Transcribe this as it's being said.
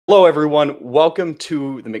Hello, everyone. Welcome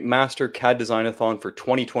to the McMaster CAD Designathon for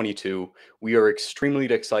 2022. We are extremely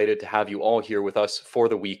excited to have you all here with us for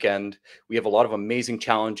the weekend. We have a lot of amazing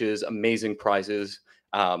challenges, amazing prizes,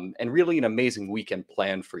 and really an amazing weekend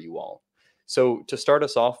planned for you all. So, to start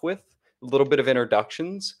us off with, a little bit of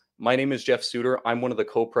introductions. My name is Jeff Suter. I'm one of the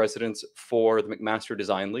co-presidents for the McMaster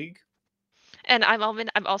Design League. And I'm Alvin.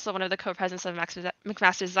 I'm also one of the co-presidents of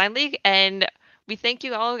McMaster Design League, and we thank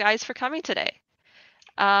you all guys for coming today.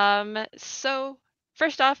 So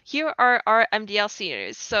first off, here are our MDL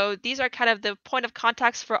seniors. So these are kind of the point of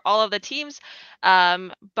contacts for all of the teams,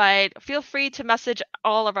 but feel free to message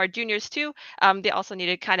all of our juniors too. They also need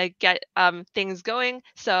to kind of get things going,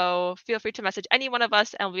 so feel free to message any one of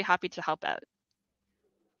us, and we'll be happy to help out.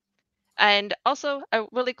 And also, a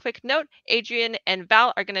really quick note, Adrian and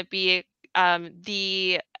Val are going to be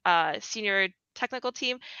the senior technical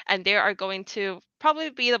team, and they are going to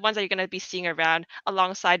probably be the ones that you're going to be seeing around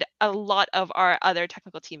alongside a lot of our other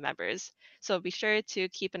technical team members. So be sure to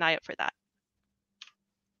keep an eye out for that.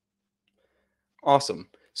 Awesome.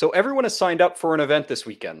 So everyone has signed up for an event this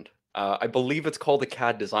weekend. I believe it's called the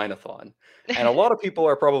CAD Designathon. And a lot of people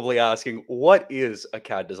are probably asking, what is a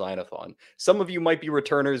CAD Designathon? Some of you might be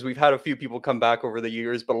returners. We've had a few people come back over the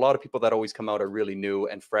years, but a lot of people that always come out are really new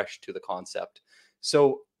and fresh to the concept.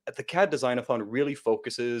 So the CAD Designathon really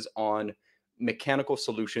focuses on mechanical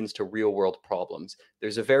solutions to real world problems.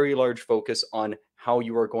 There's a very large focus on how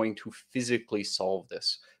you are going to physically solve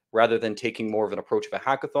this rather than taking more of an approach of a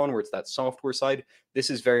hackathon where it's that software side.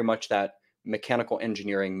 This is very much that mechanical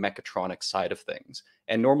engineering, mechatronics side of things.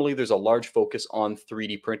 And normally there's a large focus on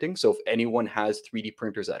 3D printing. So if anyone has 3D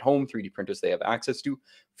printers at home, 3D printers they have access to,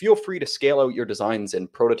 feel free to scale out your designs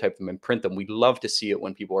and prototype them and print them. We love to see it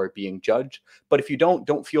when people are being judged. But if you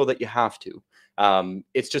don't feel that you have to.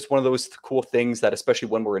 It's just one of those cool things that, especially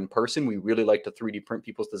when we're in person, we really like to 3D print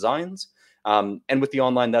people's designs. And with the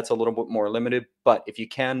online, that's a little bit more limited. But if you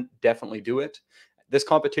can, definitely do it. This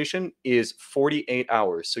competition is 48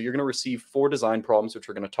 hours. So you're going to receive 4 design problems, which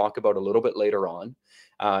we're going to talk about a little bit later on.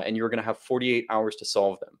 And you're going to have 48 hours to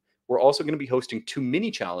solve them. We're also going to be hosting 2 mini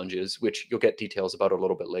challenges, which you'll get details about a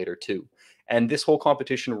little bit later too. And this whole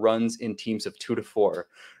competition runs in teams of 2 to 4.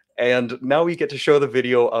 And now we get to show the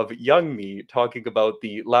video of young me talking about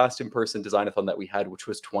the last in-person designathon that we had, which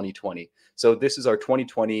was 2020. So this is our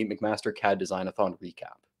 2020 McMaster CAD Designathon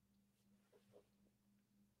recap.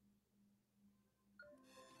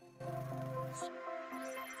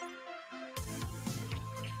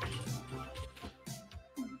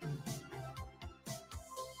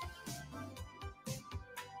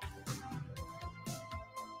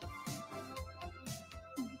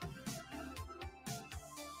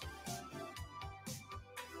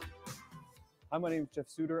 Hi, my name is Jeff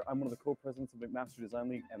Suter. I'm one of the co-presidents of McMaster Design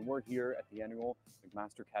League, and we're here at the annual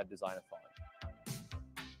McMaster CAD Designathon.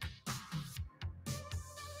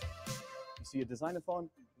 You see, a designathon,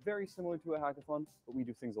 very similar to a hackathon, but we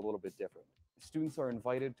do things a little bit different. Students are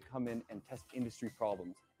invited to come in and test industry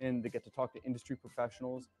problems, and they get to talk to industry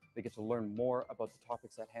professionals, they get to learn more about the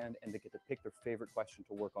topics at hand, and they get to pick their favorite question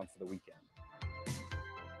to work on for the weekend.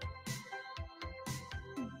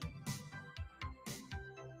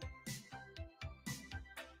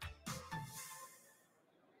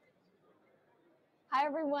 Hi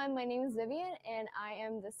everyone, my name is Vivian and I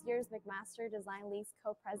am this year's McMaster Design League's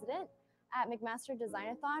co-president. At McMaster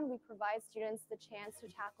Designathon, we provide students the chance to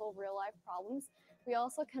tackle real-life problems. We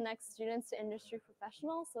also connect students to industry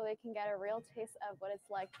professionals so they can get a real taste of what it's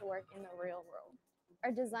like to work in the real world.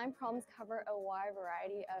 Our design problems cover a wide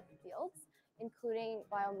variety of fields, including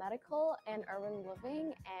biomedical and urban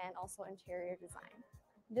living, and also interior design.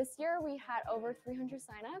 This year, we had over 300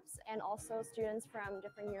 signups and also students from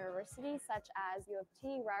different universities such as U of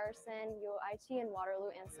T, Ryerson, UIT, and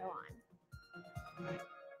Waterloo, and so on.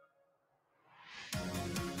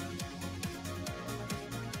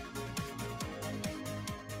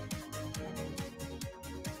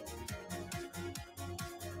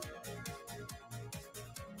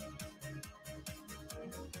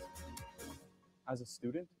 As a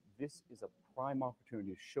student, this is a prime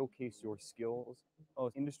opportunity to showcase your skills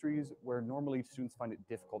in industries where normally students find it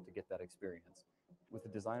difficult to get that experience. With the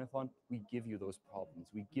Designathon, we give you those problems.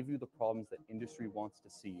 We give you the problems that industry wants to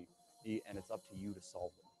see, and it's up to you to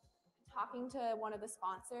solve them. Talking to one of the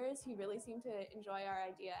sponsors, he really seemed to enjoy our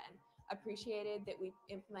idea and appreciated that we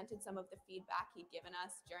implemented some of the feedback he'd given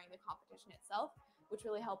us during the competition itself, which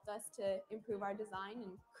really helped us to improve our design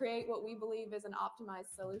and create what we believe is an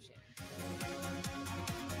optimized solution.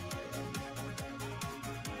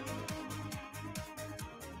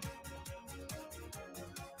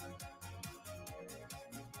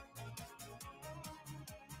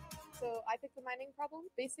 So I picked the mining problem.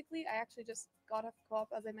 Basically, I actually just got off co-op,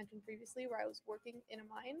 as I mentioned previously, where I was working in a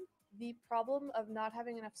mine. The problem of not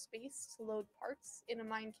having enough space to load parts in a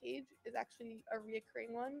mine cage is actually a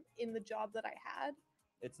reoccurring one in the job that I had.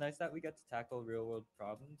 It's nice that we get to tackle real world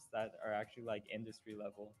problems that are actually like industry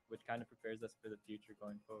level, which kind of prepares us for the future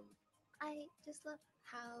going forward. I just love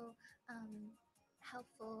how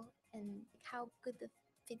helpful and how good the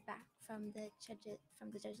feedback from the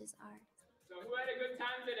judges are. So who had a good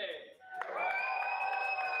time today?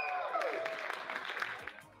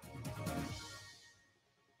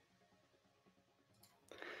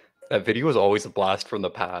 That video was always a blast from the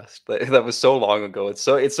past. That was so long ago. It's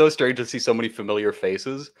so strange to see so many familiar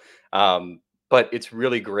faces. But it's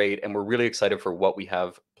really great, and we're really excited for what we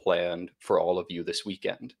have planned for all of you this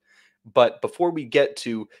weekend. But before we get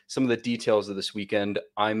to some of the details of this weekend,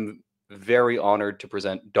 I'm very honored to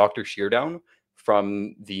present Dr. Sheardown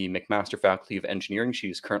from the McMaster Faculty of Engineering. She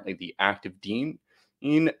is currently the active dean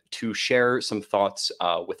to share some thoughts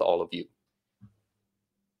with all of you.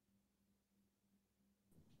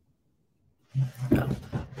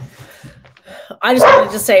 I just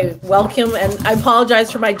wanted to say welcome, and I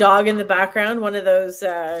apologize for my dog in the background. One of those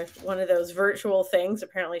virtual things.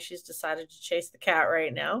 Apparently, she's decided to chase the cat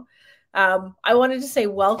right now. I wanted to say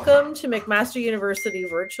welcome to McMaster University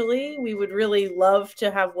virtually. We would really love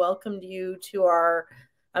to have welcomed you to our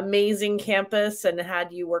amazing campus and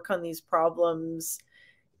had you work on these problems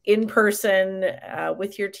in person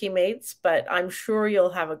with your teammates, but I'm sure you'll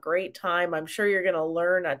have a great time. I'm sure you're going to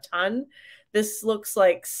learn a ton. This looks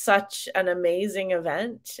like such an amazing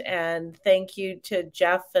event, and thank you to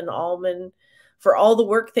Jeff and Alman for all the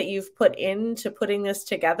work that you've put into putting this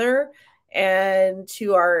together, and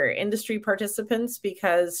to our industry participants,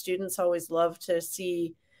 because students always love to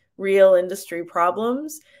see real industry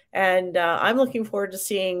problems. And I'm looking forward to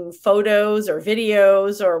seeing photos or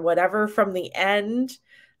videos or whatever from the end.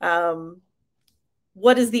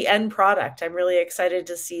 What is the end product? I'm really excited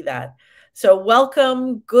to see that. So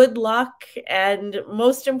welcome, good luck, and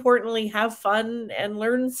most importantly, have fun and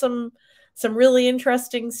learn some really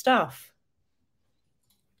interesting stuff.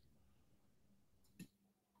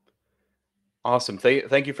 Awesome.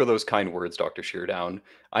 Thank you for those kind words, Dr. Sheardown.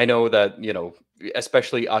 I know that,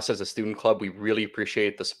 especially us as a student club, we really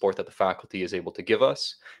appreciate the support that the faculty is able to give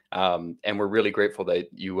us. And we're really grateful that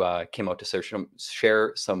you came out to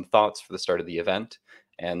share some thoughts for the start of the event.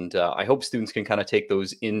 And I hope students can kind of take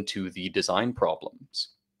those into the design problems.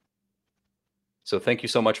 So thank you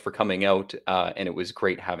so much for coming out, and it was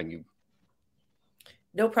great having you.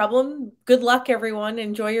 No problem. Good luck, everyone.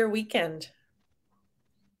 Enjoy your weekend.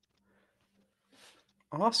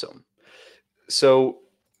 Awesome. So,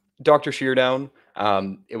 Dr. Sheardown,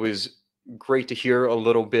 it was great to hear a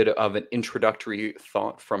little bit of an introductory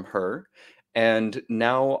thought from her. And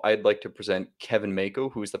now I'd like to present Kevin Mako,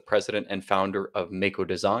 who's the president and founder of Mako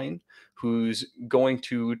Design, who's going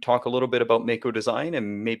to talk a little bit about Mako Design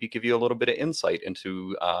and maybe give you a little bit of insight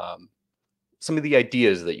into some of the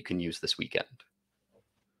ideas that you can use this weekend.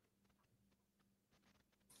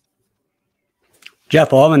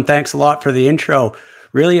 Jeff Allman, thanks a lot for the intro.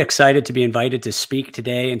 Really excited to be invited to speak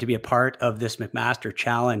today and to be a part of this McMaster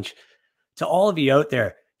Challenge. To all of you out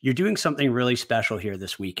there, you're doing something really special here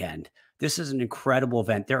this weekend. This is an incredible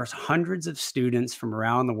event. There are hundreds of students from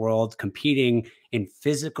around the world competing in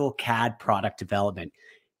physical CAD product development.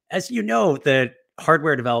 As you know, the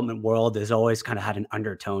hardware development world has always kind of had an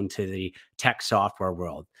undertone to the tech software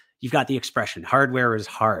world. You've got the expression, hardware is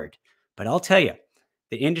hard. But I'll tell you,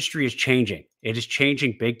 the industry is changing. It is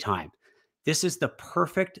changing big time. This is the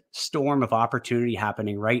perfect storm of opportunity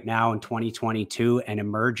happening right now in 2022 and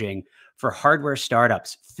emerging for hardware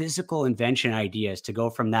startups, physical invention ideas to go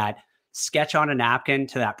from that sketch on a napkin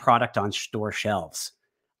to that product on store shelves.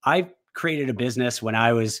 I created a business when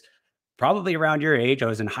I was probably around your age. I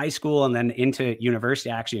was in high school and then into university.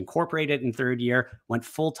 I actually incorporated in third year, went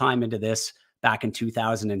full time into this back in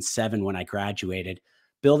 2007 when I graduated,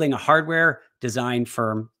 building a hardware design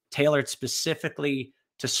firm tailored specifically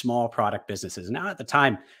to small product businesses. Now, at the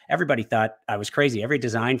time, everybody thought I was crazy. Every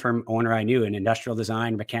design firm owner I knew in industrial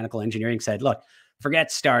design, mechanical engineering said, look,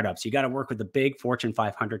 forget startups. You got to work with the big Fortune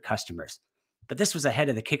 500 customers. But this was ahead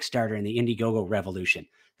of the Kickstarter and the Indiegogo revolution.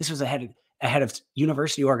 This was ahead of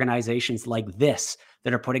university organizations like this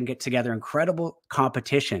that are putting together incredible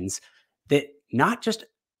competitions that not just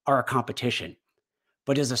are a competition,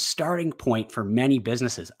 but is a starting point for many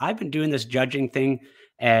businesses. I've been doing this judging thing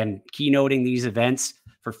and keynoting these events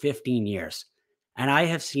for 15 years. And I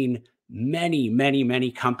have seen many, many,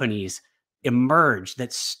 many companies emerge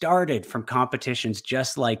that started from competitions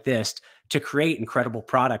just like this to create incredible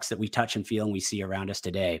products that we touch and feel and we see around us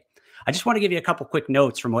today. I just want to give you a couple quick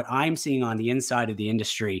notes from what I'm seeing on the inside of the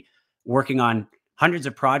industry, working on hundreds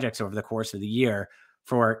of projects over the course of the year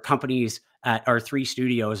for companies at our 3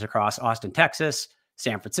 studios across Austin, Texas,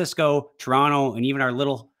 San Francisco, Toronto, and even our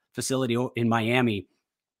little facility in Miami.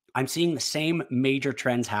 I'm seeing the same major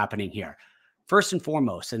trends happening here. First and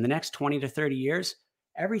foremost, in the next 20 to 30 years,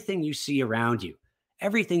 everything you see around you,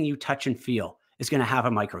 everything you touch and feel is going to have a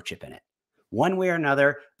microchip in it. One way or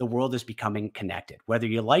another, the world is becoming connected. Whether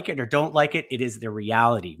you like it or don't like it, it is the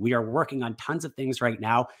reality. We are working on tons of things right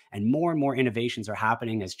now, and more innovations are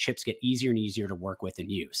happening as chips get easier and easier to work with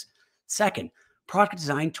and use. Second, product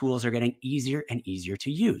design tools are getting easier and easier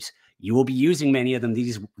to use. You will be using many of them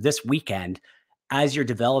this weekend as you're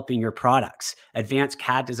developing your products. Advanced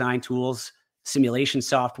CAD design tools, simulation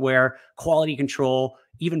software, quality control,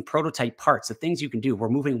 even prototype parts, the things you can do. We're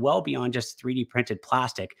moving well beyond just 3D printed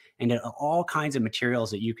plastic and all kinds of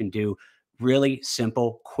materials that you can do really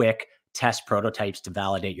simple, quick test prototypes to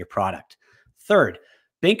validate your product. Third,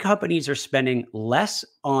 big companies are spending less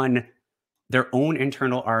on their own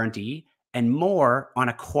internal R&D and more on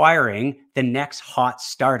acquiring the next hot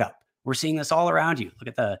startup. We're seeing this all around you.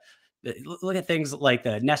 Look at things like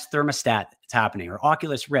the Nest thermostat that's happening, or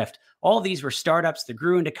Oculus Rift. All of these were startups that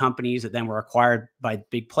grew into companies that then were acquired by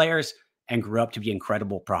big players and grew up to be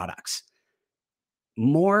incredible products.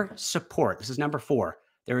 More support. This is number 4.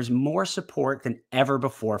 There is more support than ever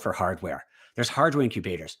before for hardware. There's hardware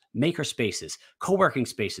incubators, maker spaces, co-working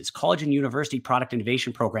spaces, college and university product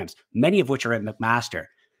innovation programs, many of which are at McMaster.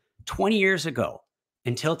 20 years ago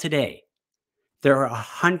until today, there are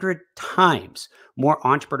 100 times more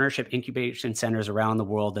entrepreneurship incubation centers around the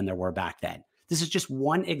world than there were back then. This is just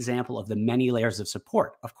one example of the many layers of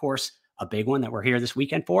support. Of course, a big one that we're here this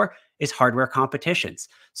weekend for is hardware competitions.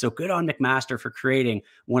 So good on McMaster for creating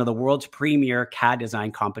one of the world's premier CAD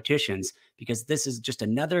design competitions, because this is just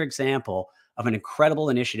another example of an incredible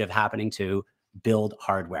initiative happening to build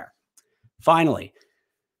hardware. Finally,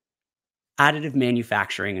 additive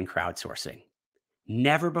manufacturing and crowdsourcing.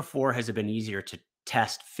 Never before has it been easier to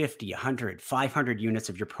test 50, 100, 500 units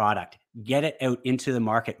of your product, get it out into the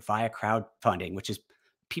market via crowdfunding, which is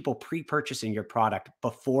people pre-purchasing your product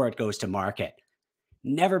before it goes to market.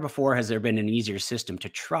 Never before has there been an easier system to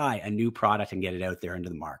try a new product and get it out there into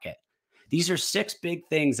the market. These are 6 big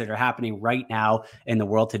things that are happening right now in the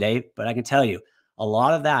world today. But I can tell you, a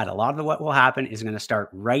lot of what will happen is going to start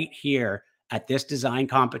right here at this design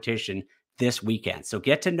competition this weekend. So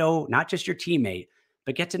get to know not just your teammate,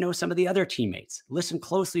 but get to know some of the other teammates. Listen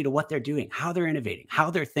closely to what they're doing, how they're innovating, how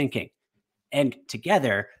they're thinking. And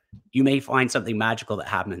together, you may find something magical that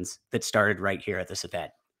happens that started right here at this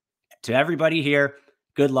event. To everybody here,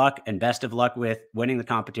 good luck and best of luck with winning the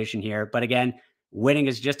competition here. But again, winning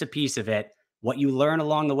is just a piece of it. What you learn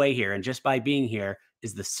along the way here and just by being here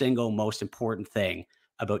is the single most important thing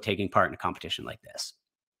about taking part in a competition like this.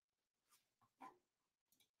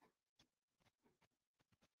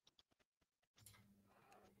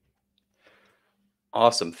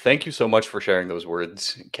 Awesome. Thank you so much for sharing those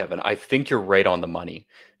words, Kevin. I think you're right on the money.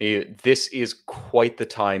 This is quite the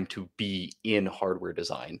time to be in hardware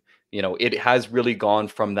design. It has really gone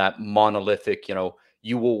from that monolithic,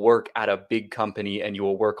 you will work at a big company and you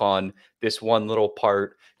will work on this one little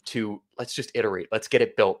part, to let's just iterate, let's get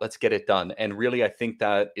it built, let's get it done. And really, I think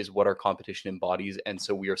that is what our competition embodies. And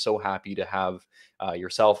so we are so happy to have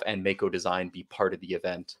yourself and Mako Design be part of the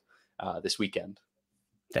event this weekend.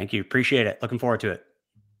 Thank you. Appreciate it. Looking forward to it.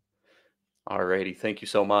 All righty. Thank you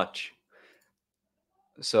so much.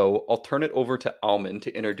 So I'll turn it over to Alman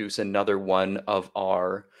to introduce another one of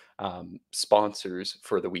our sponsors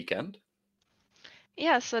for the weekend.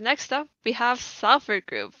 Yeah, so next up we have Software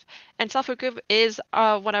Group. And Software Group is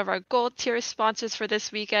one of our gold tier sponsors for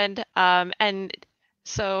this weekend. And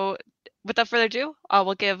so without further ado,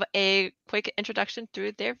 we'll give a quick introduction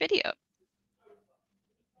through their video.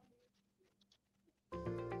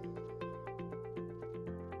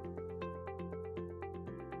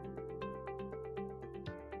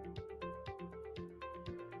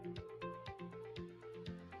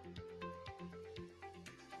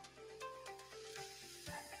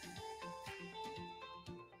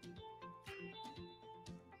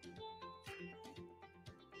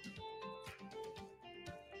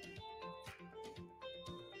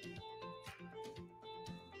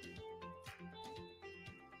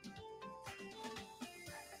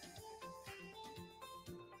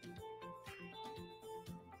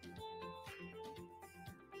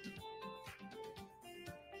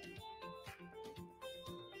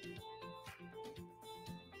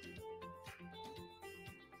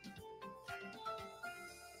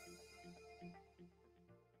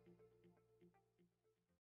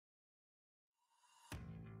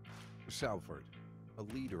 Salford, a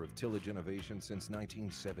leader of tillage innovation since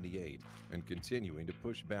 1978 and continuing to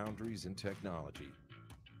push boundaries in technology.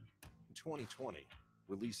 In 2020,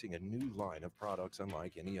 releasing a new line of products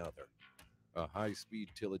unlike any other. A high-speed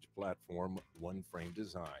tillage platform, one-frame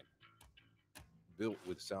design. Built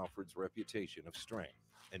with Salford's reputation of strength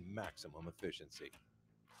and maximum efficiency.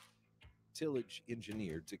 Tillage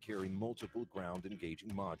engineered to carry multiple ground-engaging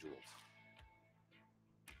modules.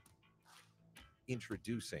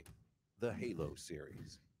 Introducing the Halo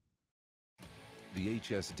series. The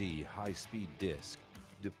HSD high-speed disc,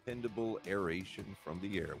 dependable aeration from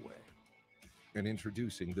the airway. And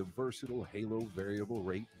introducing the versatile Halo variable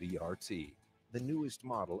rate VRT, the newest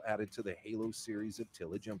model added to the Halo series of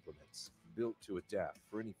tillage implements, built to adapt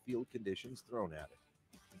for any field conditions thrown at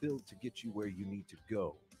it. Built to get you where you need to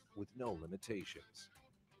go with no limitations.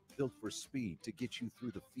 Built for speed to get you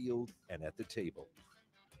through the field and at the table.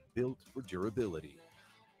 Built for durability.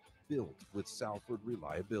 Built with Salford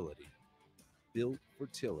reliability. Built for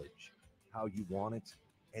tillage, how you want it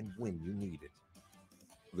and when you need it.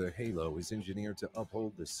 The Halo is engineered to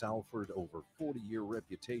uphold the Salford over 40-year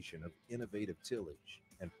reputation of innovative tillage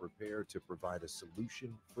and prepare to provide a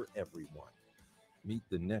solution for everyone. Meet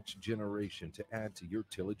the next generation to add to your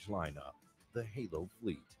tillage lineup, the Halo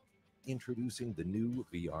Fleet. Introducing the new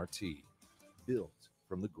VRT, built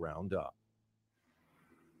from the ground up.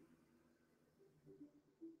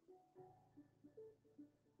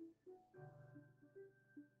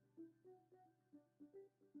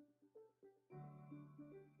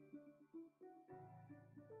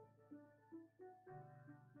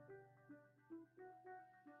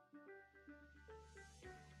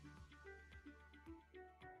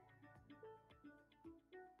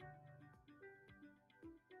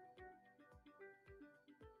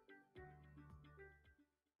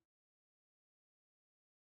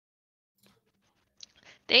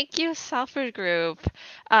 Thank you, Salford Group.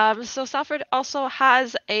 So Salford also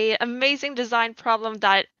has an amazing design problem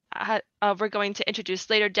that we're going to introduce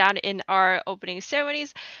later down in our opening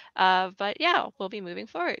ceremonies. But yeah, we'll be moving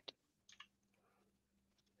forward.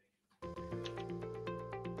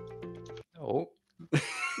 Oh.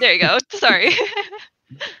 There you go. Sorry.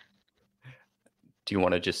 Do you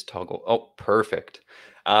want to just toggle? Oh, perfect.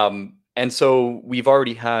 And so we've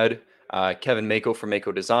already had Kevin Mako from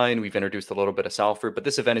Mako Design. We've introduced a little bit of Salford, but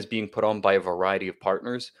this event is being put on by a variety of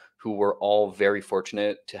partners who we're all very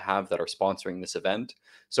fortunate to have that are sponsoring this event.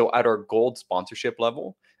 So at our gold sponsorship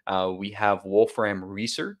level, we have Wolfram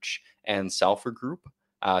Research and Salford Group.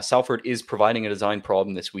 Salford is providing a design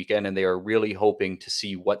problem this weekend, and they are really hoping to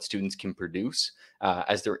see what students can produce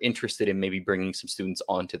as they're interested in maybe bringing some students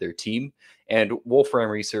onto their team. And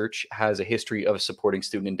Wolfram Research has a history of supporting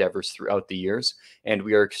student endeavors throughout the years, and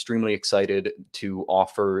we are extremely excited to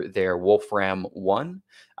offer their Wolfram One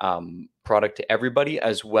product to everybody,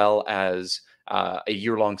 as well as a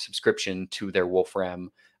year-long subscription to their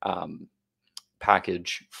Wolfram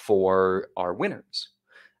package for our winners.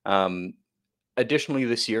 Additionally,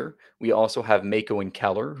 this year, we also have Mako and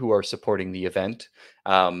Keller who are supporting the event.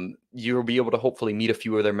 You'll be able to hopefully meet a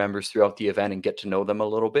few of their members throughout the event and get to know them a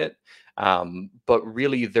little bit. But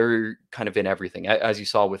really, they're kind of in everything. As you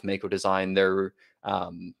saw with Mako Design, they're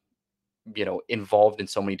involved in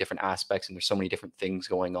so many different aspects, and there's so many different things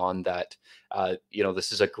going on that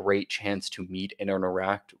this is a great chance to meet and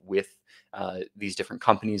interact with these different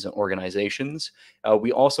companies and organizations.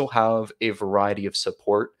 We also have a variety of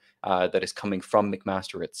support that is coming from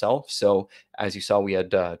McMaster itself. So as you saw, we had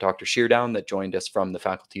Dr. Sheardown that joined us from the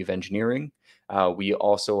Faculty of Engineering. We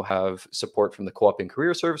also have support from the Co-op and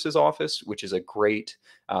Career Services Office, which is a great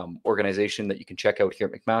organization that you can check out here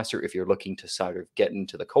at McMaster if you're looking to sort of get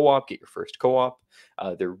into the co-op, get your first co-op.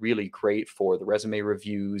 They're really great for the resume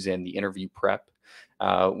reviews and the interview prep.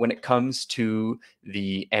 When it comes to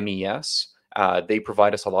the MES, they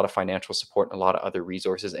provide us a lot of financial support and a lot of other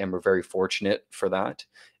resources, and we're very fortunate for that.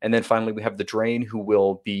 And then finally, we have the Drain, who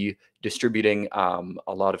will be distributing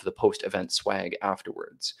a lot of the post-event swag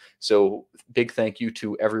afterwards. So big thank you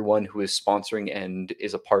to everyone who is sponsoring and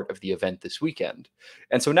is a part of the event this weekend.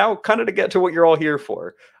 And so now, kind of to get to what you're all here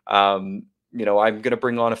for, I'm going to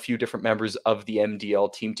bring on a few different members of the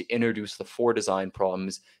MDL team to introduce the 4 design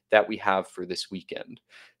problems that we have for this weekend.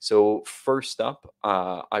 So first up,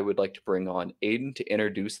 I would like to bring on Aiden to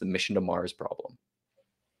introduce the Mission to Mars problem.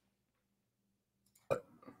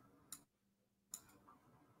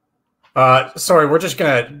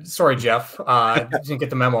 Sorry, Jeff. Didn't get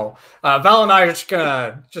the memo. Val and I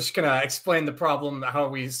are just gonna explain the problem, how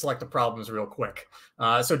we select the problems real quick.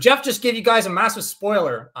 So Jeff just gave you guys a massive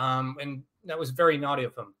spoiler, and that was very naughty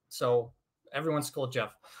of him. So everyone scold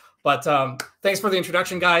Jeff. But thanks for the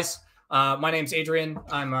introduction, guys. My name's Adrian.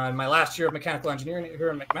 I'm in my last year of mechanical engineering here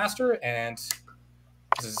at McMaster, and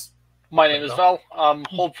this is my name is Val. I'm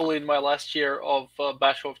hopefully in my last year of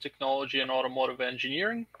Bachelor of Technology and Automotive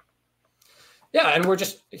Engineering. Yeah, and we're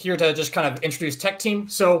just here to just kind of introduce Tech Team.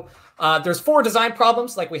 So there's 4 design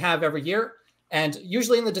problems like we have every year. And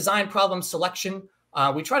usually in the design problem selection,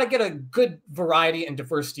 we try to get a good variety and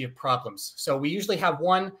diversity of problems. So we usually have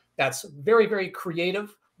one that's very, very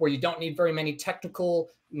creative, where you don't need very much technical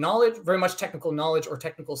knowledge or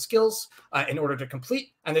technical skills in order to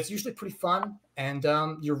complete. And it's usually pretty fun, and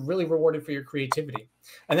you're really rewarded for your creativity.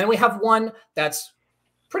 And then we have one that's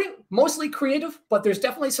mostly creative, but there's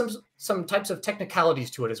definitely some types of technicalities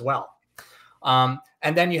to it as well.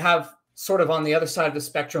 And then you have sort of on the other side of the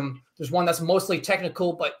spectrum, there's one that's mostly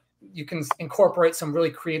technical, but you can incorporate some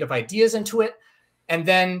really creative ideas into it. And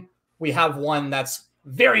then we have one that's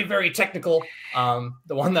very, very technical,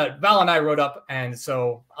 the one that Val and I wrote up. And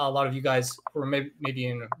so a lot of you guys who are maybe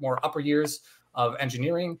in more upper years of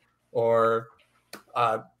engineering or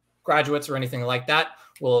graduates or anything like that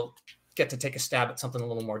will get to take a stab at something a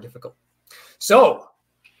little more difficult. So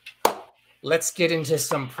let's get into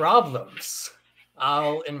some problems.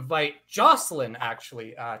 I'll invite Jocelyn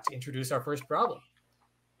actually to introduce our first problem.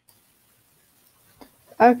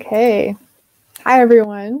 Okay. Hi,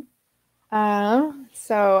 everyone.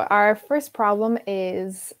 So our first problem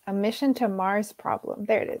is a mission to Mars problem.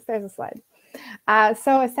 There it is. There's a slide.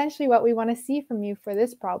 So essentially what we want to see from you for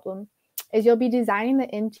this problem is you'll be designing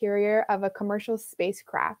the interior of a commercial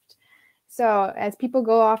spacecraft. So as people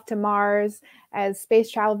go off to Mars, as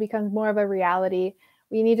space travel becomes more of a reality,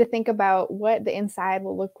 we need to think about what the inside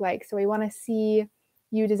will look like. So we want to see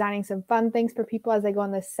you designing some fun things for people as they go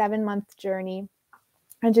on this 7-month journey.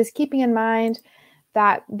 And just keeping in mind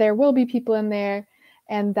that there will be people in there,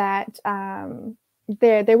 and that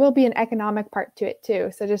there will be an economic part to it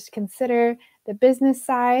too. So just consider the business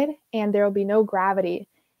side, and there will be no gravity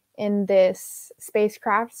in this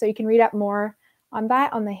spacecraft. So you can read up more on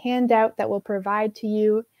that on the handout that we'll provide to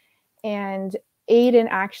you. And Aiden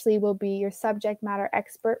actually will be your subject matter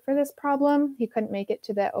expert for this problem. He couldn't make it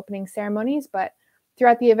to the opening ceremonies, but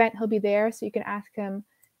throughout the event, he'll be there, so you can ask him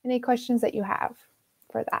any questions that you have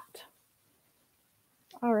for that.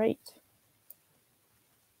 All right.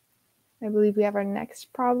 I believe we have our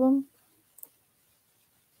next problem.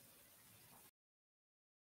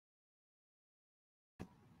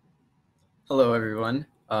 Hello, everyone.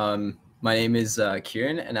 My name is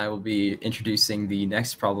Kieran, and I will be introducing the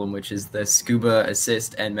next problem, which is the Scuba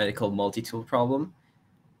Assist and Medical Multi-Tool problem.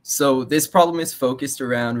 So this problem is focused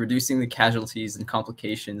around reducing the casualties and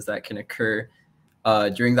complications that can occur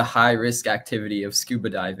during the high-risk activity of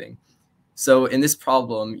scuba diving. So in this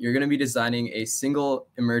problem, you're going to be designing a single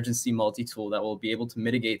emergency multi-tool that will be able to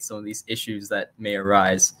mitigate some of these issues that may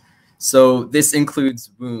arise. So this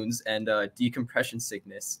includes wounds and decompression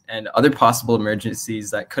sickness and other possible emergencies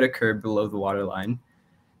that could occur below the waterline.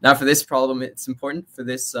 Now, for this problem, it's important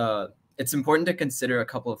to consider a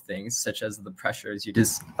couple of things, such as the pressure as you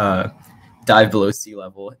just dive below sea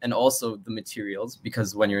level, and also the materials,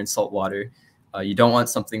 because when you're in salt water, you don't want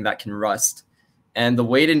something that can rust. And the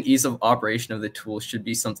weight and ease of operation of the tool should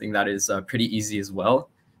be something that is pretty easy as well,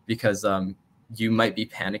 because you might be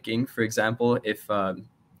panicking, for example, if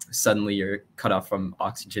suddenly you're cut off from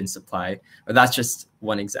oxygen supply. Or that's just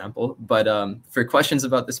one example. But for questions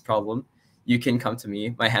about this problem, you can come to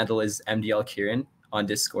me. My handle is MDL Kieran on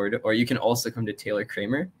Discord, or you can also come to Taylor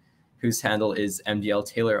Kramer, whose handle is MDL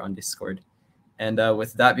Taylor on Discord. And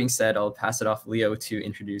with that being said, I'll pass it off Leo to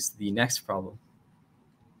introduce the next problem.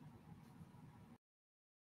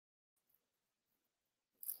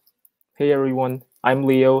 Hey everyone, I'm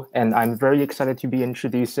Leo, and I'm very excited to be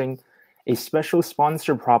introducing a special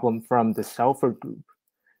sponsor problem from the Salford Group.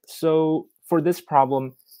 So for this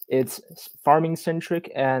problem, it's farming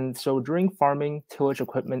centric, and so during farming, tillage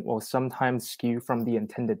equipment will sometimes skew from the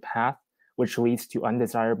intended path, which leads to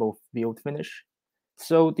undesirable field finish.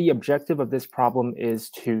 So the objective of this problem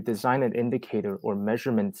is to design an indicator or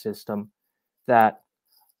measurement system that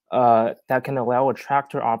can allow a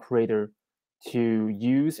tractor operator to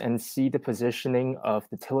use and see the positioning of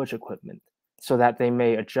the tillage equipment so that they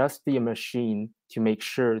may adjust the machine to make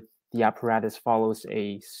sure the apparatus follows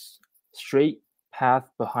a straight path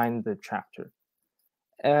behind the tractor.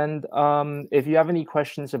 And if you have any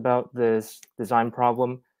questions about this design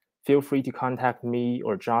problem, feel free to contact me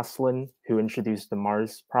or Jocelyn, who introduced the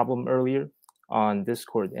Mars problem earlier, on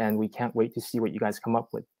Discord, and we can't wait to see what you guys come up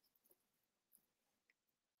with.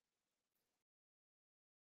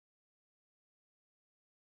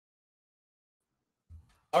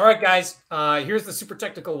 All right, guys. Here's the super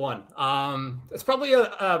technical one. It's probably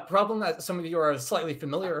a problem that some of you are slightly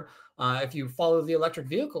familiar if you follow the electric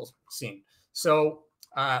vehicles scene. So,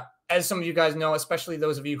 as some of you guys know, especially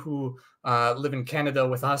those of you who live in Canada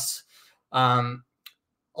with us, a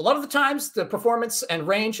lot of the times the performance and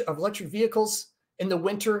range of electric vehicles in the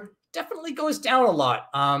winter definitely goes down a lot.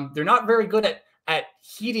 They're not very good at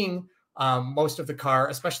heating most of the car,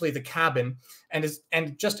 especially the cabin, and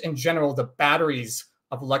just in general, the batteries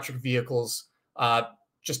of electric vehicles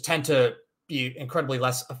just tend to be incredibly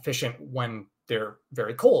less efficient when they're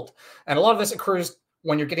very cold. And a lot of this occurs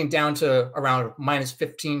when you're getting down to around minus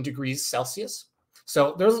 15 degrees Celsius.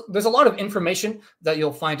 So there's a lot of information that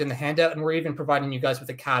you'll find in the handout, and we're even providing you guys with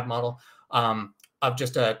a CAD model of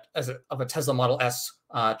just a Tesla Model S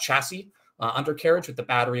chassis undercarriage with the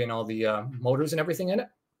battery and all the motors and everything in it.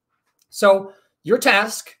 So your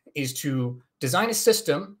task is to design a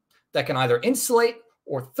system that can either insulate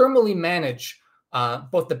or thermally manage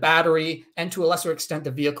both the battery and, to a lesser extent,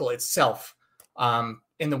 the vehicle itself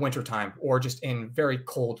in the wintertime or just in very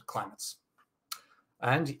cold climates.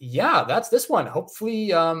 And yeah, that's this one.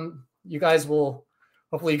 Hopefully, you guys will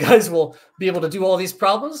be able to do all these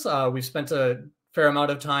problems. We've spent a fair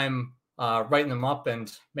amount of time writing them up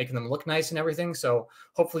and making them look nice and everything. So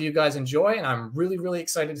hopefully you guys enjoy, and I'm really, really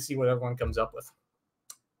excited to see what everyone comes up with.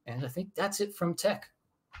 And I think that's it from tech.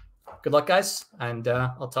 Good luck, guys, and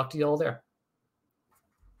I'll talk to you all there.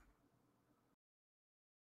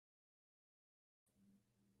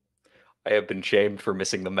 I have been shamed for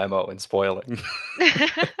missing the memo and spoiling.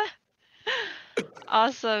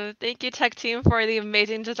 Awesome. Thank you, tech team, for the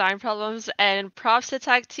amazing design problems, and props to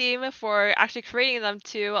tech team for actually creating them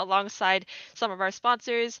too, alongside some of our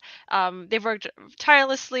sponsors. They've worked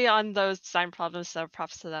tirelessly on those design problems, so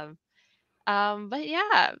props to them. But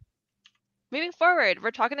yeah, moving forward,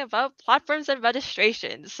 we're talking about platforms and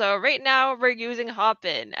registration. So right now we're using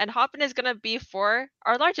Hopin, and Hopin is going to be for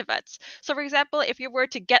our large events. So for example, if you were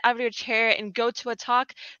to get out of your chair and go to a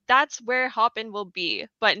talk, that's where Hopin will be.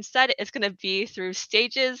 But instead, it's going to be through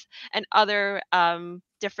stages and other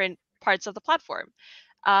different parts of the platform.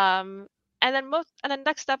 Um, and then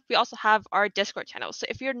next up, we also have our Discord channel. So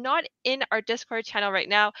if you're not in our Discord channel right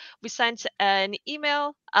now, we sent an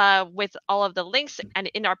email with all of the links and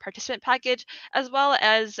in our participant package, as well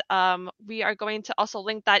as we are going to also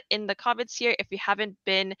link that in the comments here if you haven't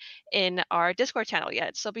been in our Discord channel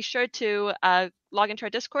yet. So be sure to log into our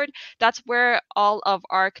Discord. That's where all of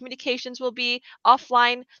our communications will be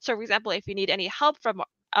offline. So for example, if you need any help from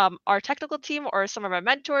our technical team or some of our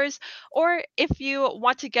mentors, or if you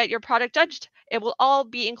want to get your product judged, it will all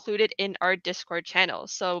be included in our Discord channel.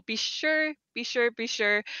 So be sure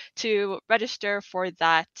to register for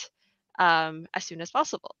that as soon as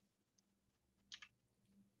possible.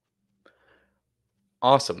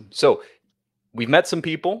 Awesome. So we've met some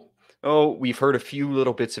people. Oh, we've heard a few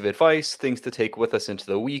little bits of advice, things to take with us into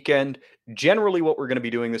the weekend. Generally, what we're going to be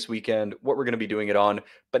doing this weekend, what we're going to be doing it on.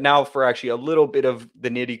 But now, for actually a little bit of the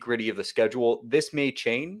nitty gritty of the schedule, this may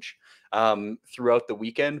change throughout the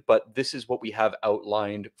weekend, but this is what we have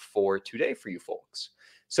outlined for today for you folks.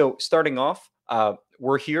 So, starting off,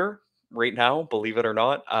 we're here right now, believe it or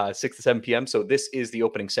not, 6 to 7 p.m. So, this is the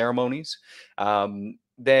opening ceremonies.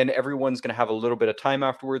 Then everyone's going to have a little bit of time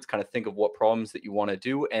afterwards, kind of think of what problems that you want to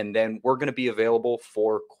do. And then we're going to be available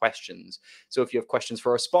for questions. So if you have questions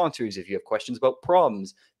for our sponsors, if you have questions about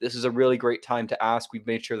problems, this is a really great time to ask. We've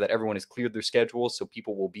made sure that everyone has cleared their schedules so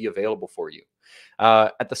people will be available for you.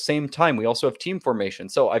 At the same time, we also have team formation.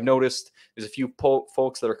 So I've noticed there's a few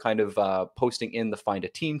folks that are kind of posting in the Find a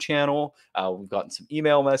Team channel. We've gotten some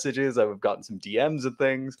email messages. I've gotten some DMs and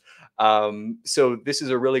things. So this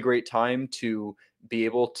is a really great time to be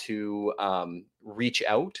able to reach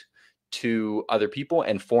out to other people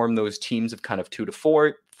and form those teams of kind of 2 to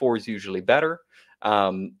 4. 4 is usually better.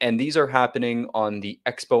 And these are happening on the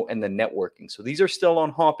expo and the networking. So these are still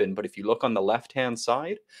on Hopin, but if you look on the left-hand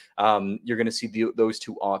side, you're going to see those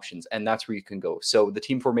two options, and that's where you can go. So the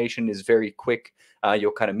team formation is very quick.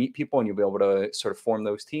 You'll kind of meet people and you'll be able to sort of form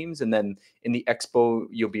those teams. And then in the expo,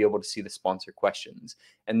 you'll be able to see the sponsor questions.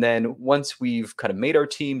 And then once we've kind of made our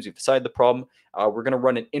teams, we've decided the problem, we're going to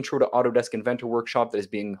run an Intro to Autodesk Inventor workshop that is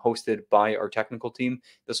being hosted by our technical team.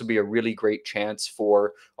 This will be a really great chance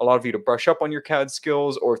for a lot of you to brush up on your CAD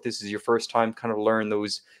skills, or if this is your first time, kind of learn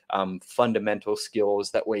those fundamental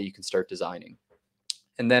skills. That way you can start designing.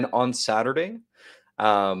 And then on Saturday,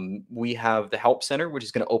 we have the Help Center, which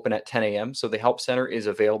is going to open at 10 a.m. So the Help Center is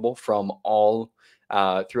available from all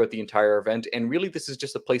throughout the entire event. And really, this is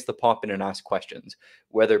just a place to pop in and ask questions,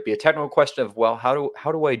 whether it be a technical question of, well, how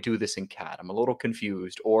do I do this in CAD? I'm a little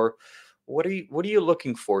confused. Or, what are you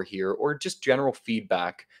looking for here, or just general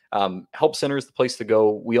feedback. Help Center is the place to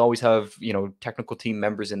go. We always have technical team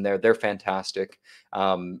members in there. They're fantastic,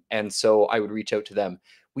 and so I would reach out to them.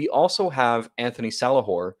 We also have Anthony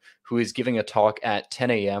Salahor, who is giving a talk at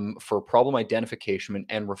 10 a.m. for problem identification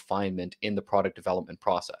and refinement in the product development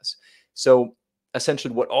process. So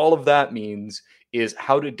essentially, what all of that means is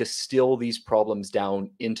how to distill these problems down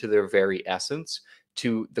into their very essence,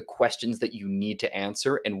 to the questions that you need to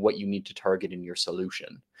answer and what you need to target in your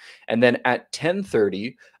solution. And then at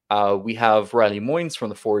 10:30, we have Riley Moynes from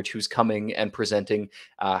the Forge, who's coming and presenting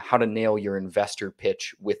how to nail your investor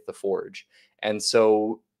pitch with the Forge. And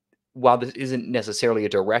so while this isn't necessarily a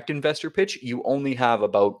direct investor pitch, you only have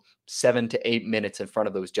about 7 to 8 minutes in front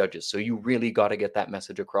of those judges. So you really got to get that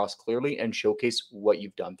message across clearly and showcase what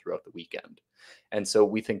you've done throughout the weekend. And so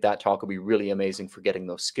we think that talk will be really amazing for getting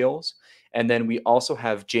those skills. And then we also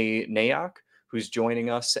have Jay Nayak, who's joining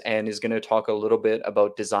us and is going to talk a little bit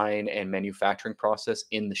about design and manufacturing process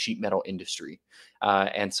in the sheet metal industry.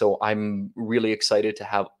 And so I'm really excited to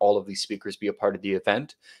have all of these speakers be a part of the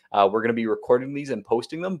event. We're going to be recording these and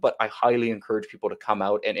posting them, but I highly encourage people to come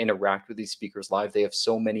out and interact with these speakers live. They have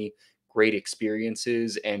so many great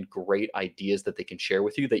experiences and great ideas that they can share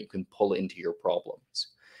with you that you can pull into your problems.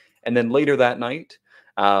 And then later that night,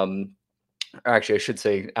 actually, I should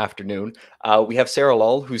say afternoon, we have Sarah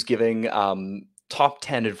Lull, who's giving top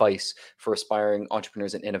 10 advice for aspiring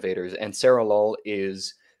entrepreneurs and innovators. And Sarah Lull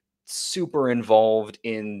is super involved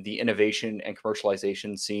in the innovation and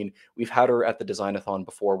commercialization scene. We've had her at the Designathon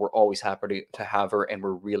before. We're always happy to have her, and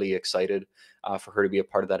we're really excited for her to be a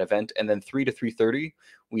part of that event. And then 3 to 3:30,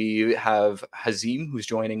 we have Hazim, who's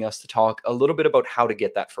joining us to talk a little bit about how to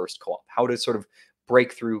get that first co-op, how to sort of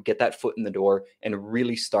break through, get that foot in the door, and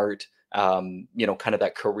really start kind of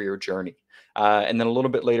that career journey. And then a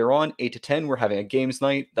little bit later on, 8 to 10, we're having a games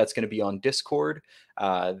night. That's going to be on Discord.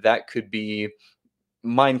 That could be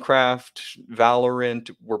Minecraft, Valorant.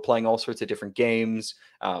 We're playing all sorts of different games,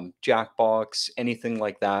 Jackbox, anything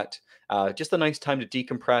like that. Just a nice time to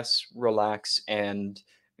decompress, relax, and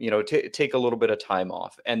take a little bit of time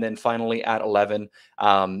off. And then finally at 11,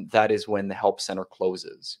 that is when the Help Center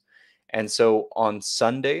closes. And so on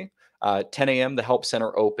Sunday, 10 a.m., the Help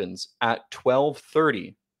Center opens. At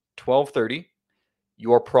 12:30,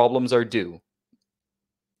 your problems are due.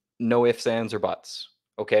 No ifs, ands, or buts.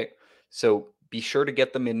 Okay. So be sure to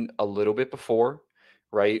get them in a little bit before,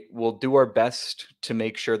 right? We'll do our best to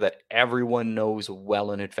make sure that everyone knows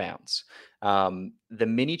well in advance. The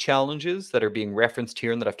mini challenges that are being referenced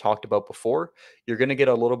here and that I've talked about before, you're going to get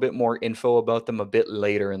a little bit more info about them a bit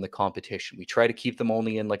later in the competition. We try to keep them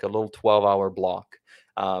only in like a little 12-hour block.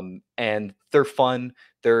 And they're fun.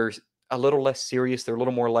 They're a little less serious. They're a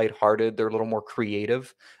little more lighthearted. They're a little more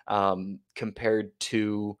creative compared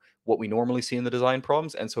to what we normally see in the design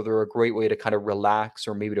problems. And so they're a great way to kind of relax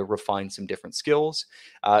or maybe to refine some different skills.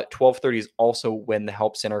 12:30 is also when the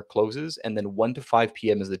Help Center closes, and then 1 to 5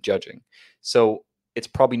 p.m. is the judging. So it's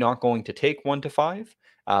probably not going to take 1 to 5,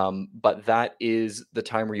 but that is the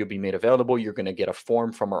time where you'll be made available. You're going to get a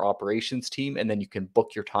form from our operations team, and then you can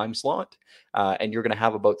book your time slot. And you're going to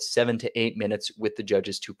have about 7 to 8 minutes with the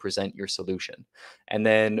judges to present your solution. And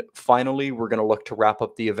then finally, we're going to look to wrap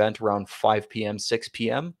up the event around 5 p.m., 6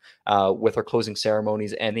 p.m. With our closing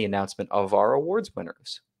ceremonies and the announcement of our awards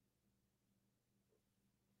winners.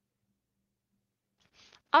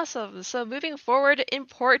 Awesome. So moving forward,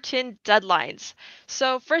 important deadlines.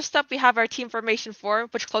 So first up, we have our team formation form,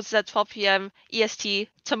 which closes at 12 p.m. EST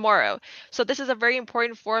tomorrow. So this is a very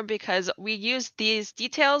important form because we use these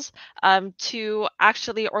details to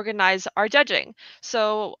actually organize our judging.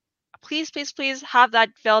 So please, please, please have that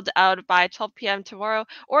filled out by 12 p.m. tomorrow.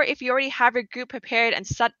 Or if you already have your group prepared and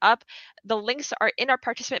set up, the links are in our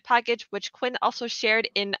participant package, which Quinn also shared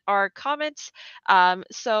in our comments.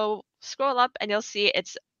 So scroll up and you'll see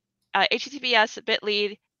it's https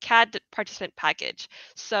bit.ly CAD participant package.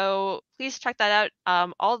 So please check that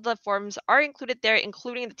out. All the forms are included there,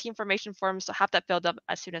 including the team formation forms, so have that filled up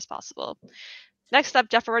as soon as possible. Next up,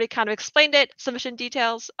 Jeff already kind of explained it. Submission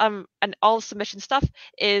details and all submission stuff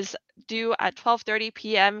is due at 12:30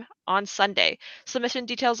 p.m. on Sunday. Submission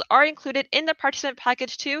details are included in the participant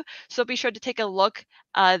package too, so be sure to take a look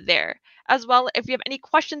there. As well, if you have any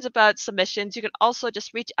questions about submissions, you can also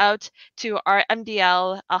just reach out to our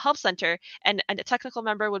MDL Help Center, and a technical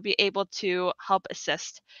member would be able to help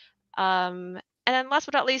assist. And then last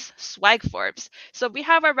but not least, swag forms. So we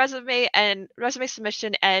have our resume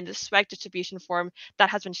submission and swag distribution form that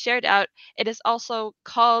has been shared out. It is also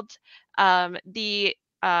called the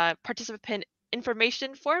participant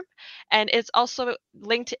information form, and it's also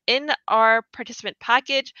linked in our participant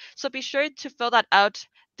package. So be sure to fill that out.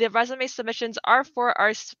 The resume submissions are for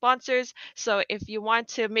our sponsors. So if you want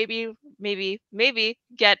to maybe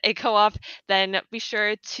get a co-op, then be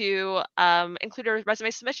sure to include your resume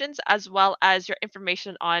submissions as well as your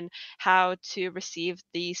information on how to receive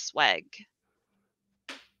the swag.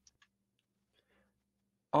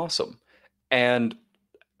 Awesome. And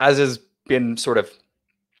as has been sort of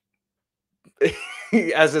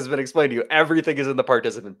as has been explained to you, everything is in the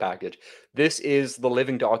participant package. This is the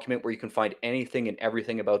living document where you can find anything and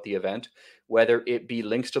everything about the event, whether it be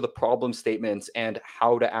links to the problem statements and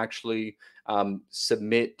how to actually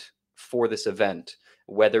submit for this event,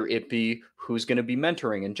 whether it be who's going to be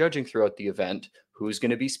mentoring and judging throughout the event, who's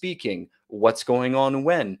going to be speaking, what's going on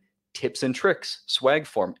when, tips and tricks, swag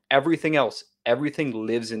form, everything else. Everything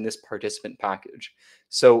lives in this participant package.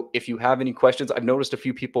 So if you have any questions, I've noticed a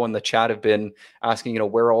few people in the chat have been asking,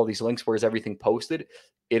 where are all these links? Where is everything posted?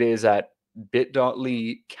 It is at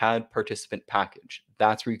bit.ly CAD participant package.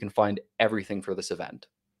 That's where you can find everything for this event.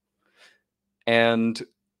 And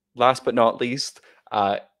last but not least,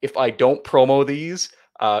 if I don't promo these,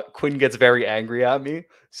 Quinn gets very angry at me.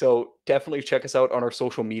 So definitely check us out on our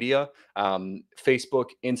social media, Facebook,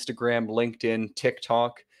 Instagram, LinkedIn,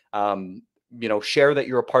 TikTok. Share that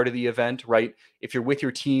you're a part of the event, right? If you're with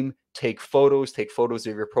your team, take photos of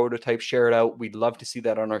your prototype, share it out. We'd love to see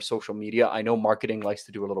that on our social media. I know marketing likes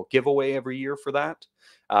to do a little giveaway every year for that.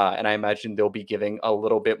 And I imagine they'll be giving a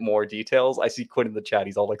little bit more details. I see Quinn in the chat.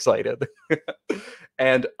 He's all excited.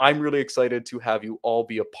 And I'm really excited to have you all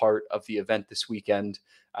be a part of the event this weekend.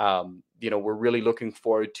 We're really looking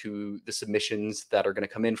forward to the submissions that are going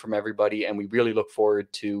to come in from everybody. And we really look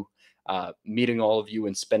forward to meeting all of you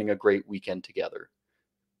and spending a great weekend together.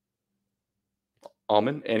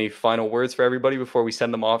 Almond, any final words for everybody before we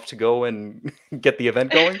send them off to go and get the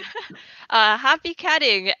event going? Happy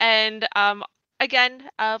CADing, and again,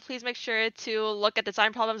 please make sure to look at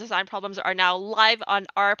design problems. Design problems are now live on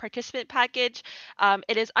our participant package.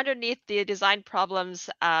 It is underneath the design problems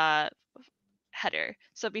header.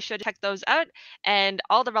 So be sure to check those out, and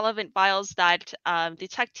all the relevant files that the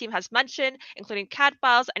tech team has mentioned, including CAD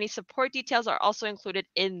files, any support details are also included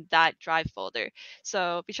in that drive folder.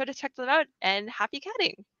 So be sure to check them out, and happy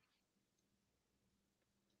CADing.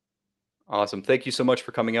 Awesome. Thank you so much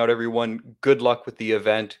for coming out, everyone. Good luck with the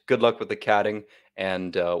event. Good luck with the CADing,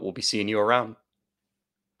 and we'll be seeing you around.